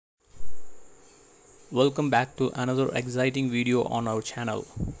Welcome back to another exciting video on our channel.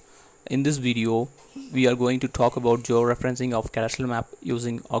 In this video, we are going to talk about georeferencing of cadastral map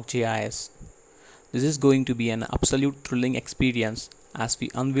using ArcGIS. This is going to be an absolute thrilling experience as we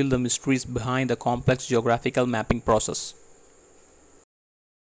unveil the mysteries behind the complex geographical mapping process.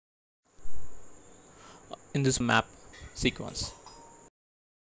 In this map sequence,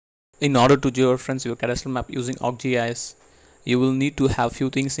 in order to georeference your cadastral map using ArcGIS, you will need to have few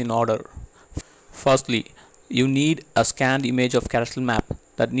things in order. Firstly, you need a scanned image of cadastral map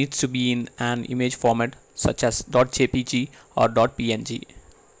that needs to be in an image format such as .jpg or .png.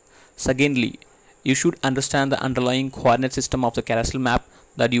 Secondly, you should understand the underlying coordinate system of the cadastral map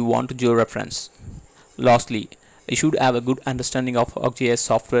that you want to georeference. Lastly, you should have a good understanding of ArcGIS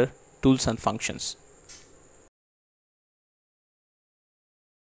software, tools and functions.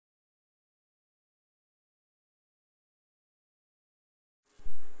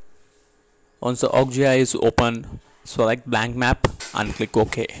 Once the ArcGIS is open, select blank map and click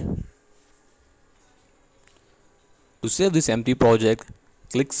OK. To save this empty project,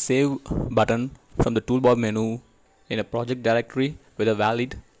 click Save button from the toolbar menu in a project directory with a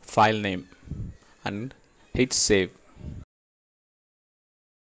valid file name and hit Save.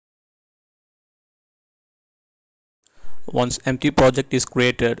 Once empty project is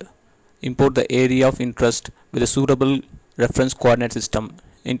created, import the area of interest with a suitable reference coordinate system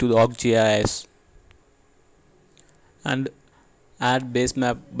into the ArcGIS and add base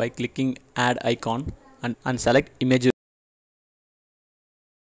map by clicking Add icon and select image.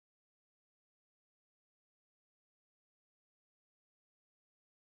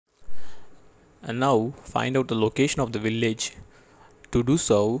 And now find out the location of the village. To do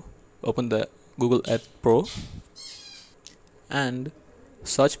so, open the Google Earth Pro and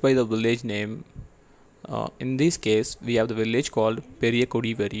search by the village name. In this case, we have the village called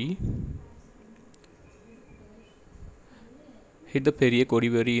Periyakodivari. Hit the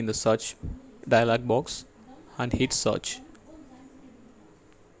Periyakodivari in the search dialog box and hit search.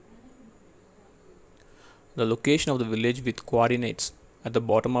 The location of the village with coordinates at the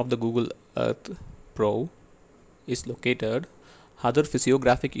bottom of the Google Earth Pro is located. Other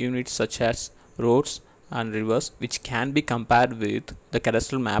physiographic units such as roads and rivers which can be compared with the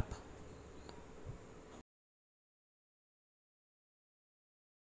cadastral map.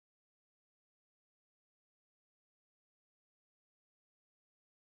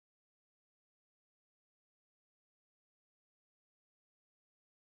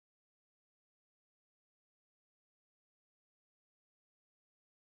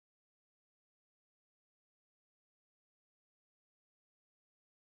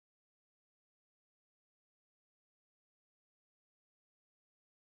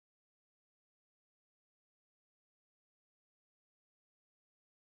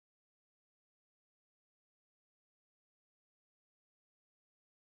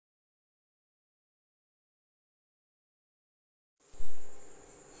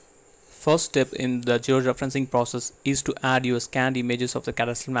 First step in the georeferencing process is to add your scanned images of the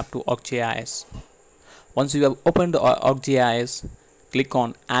cadastral map to ArcGIS. Once you have opened the ArcGIS, click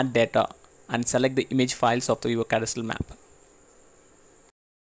on Add Data and select the image files of your cadastral map.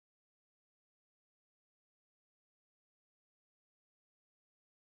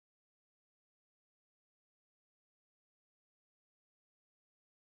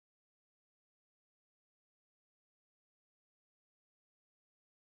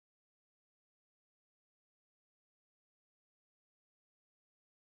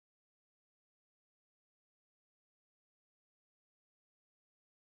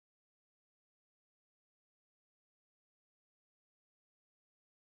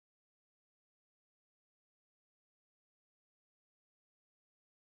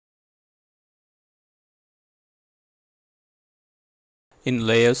 In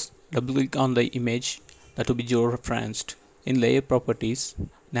Layers, double-click on the image that will be georeferenced. In Layer Properties,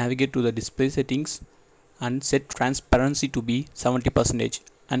 navigate to the Display Settings and set Transparency to be 70%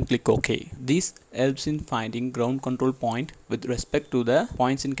 and click OK. This helps in finding ground control point with respect to the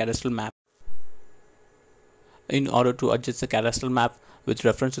points in cadastral map. In order to adjust the cadastral map with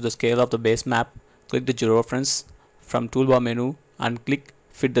reference to the scale of the base map, click the Georeference from Toolbar menu and click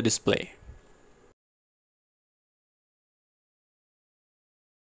Fit the Display.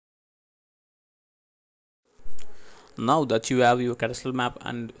 Now that you have your cadastral map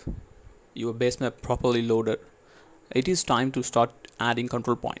and your base map properly loaded, it is time to start adding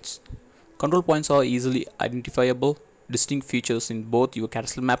control points. Control points are easily identifiable, distinct features in both your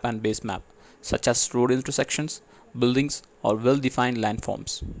cadastral map and base map, such as road intersections, buildings, or well-defined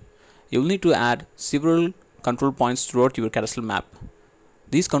landforms. You will need to add several control points throughout your cadastral map.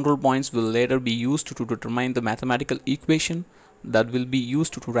 These control points will later be used to determine the mathematical equation that will be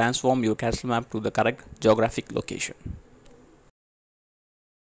used to transform your cadastral map to the correct geographic location.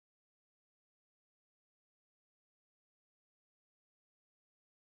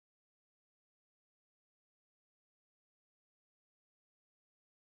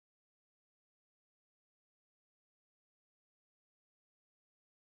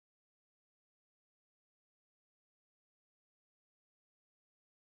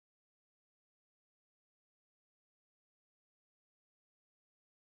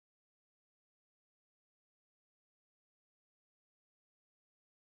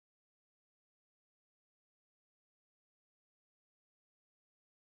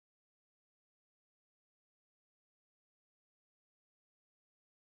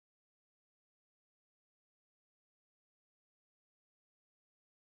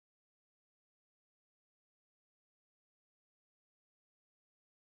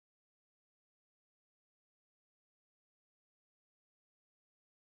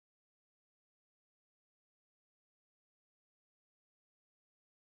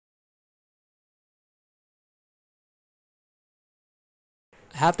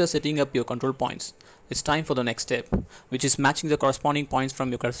 After setting up your control points, it's time for the next step, which is matching the corresponding points from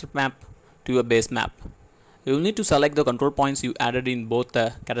your cadastral map to your base map. You will need to select the control points you added in both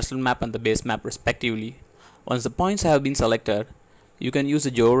the cadastral map and the base map respectively. Once the points have been selected, you can use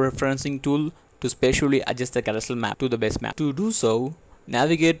the georeferencing tool to spatially adjust the cadastral map to the base map. To do so,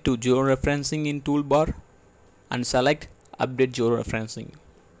 navigate to georeferencing in toolbar and select update georeferencing.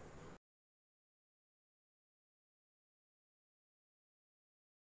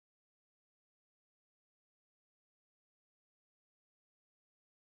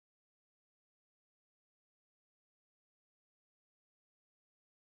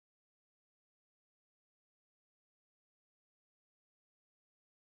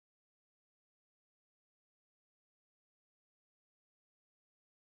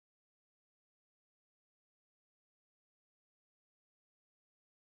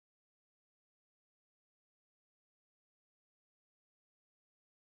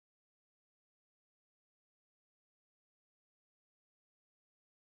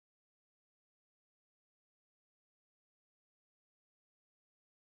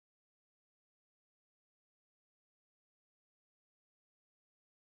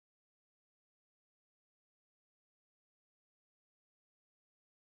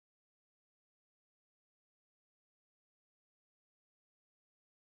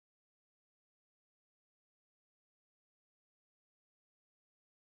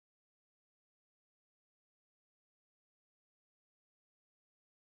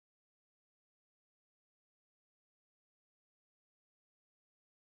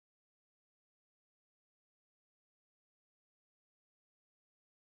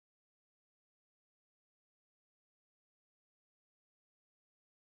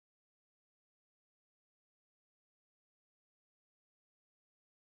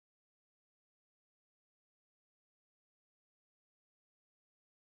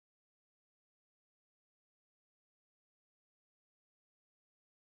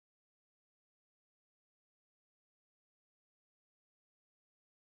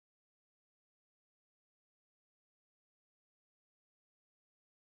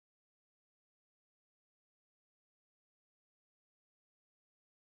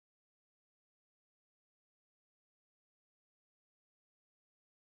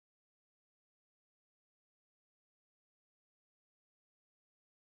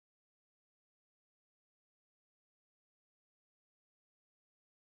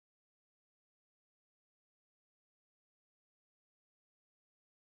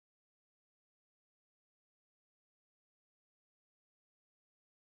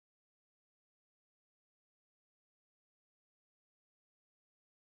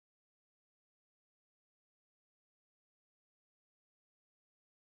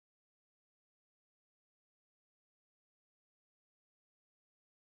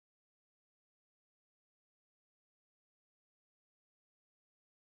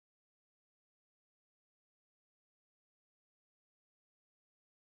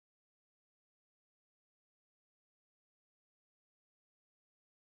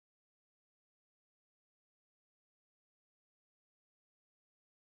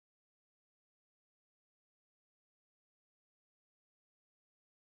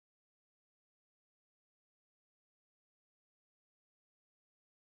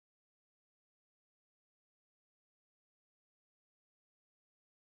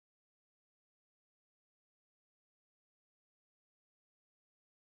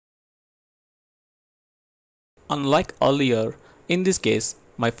 Unlike earlier, in this case,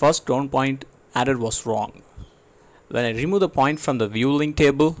 My first ground point added was wrong. When I remove the point from the view link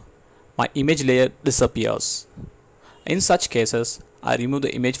table, my image layer disappears. In such cases, I remove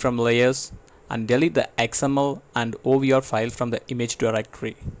the image from layers and delete the XML and OVR file from the image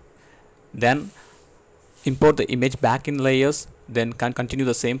directory. Then import the image back in layers, then can continue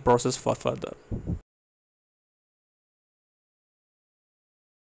the same process for further.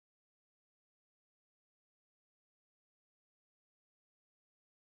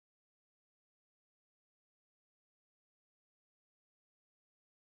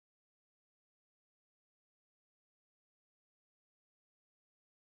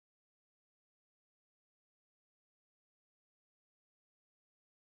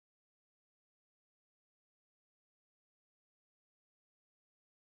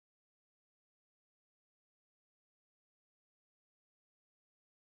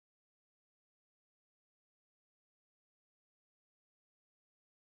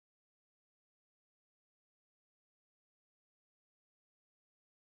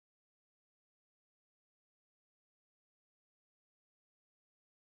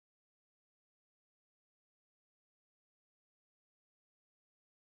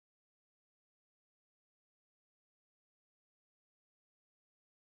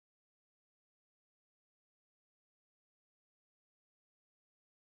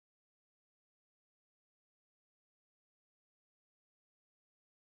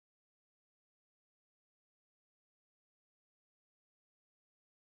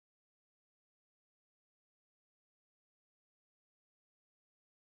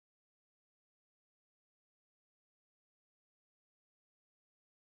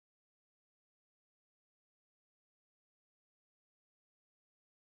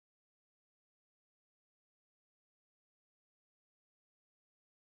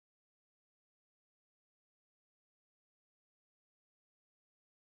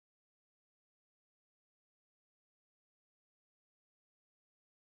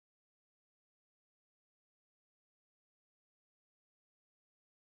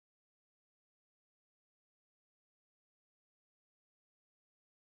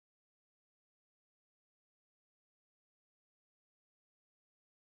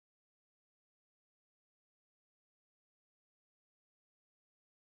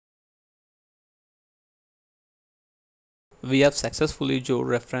 We have successfully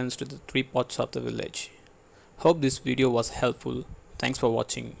georeferenced the three parts of the village. Hope this video was helpful. Thanks for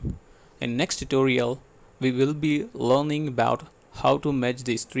watching. In next tutorial, we will be learning about how to merge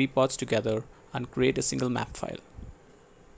these three parts together and create a single map file.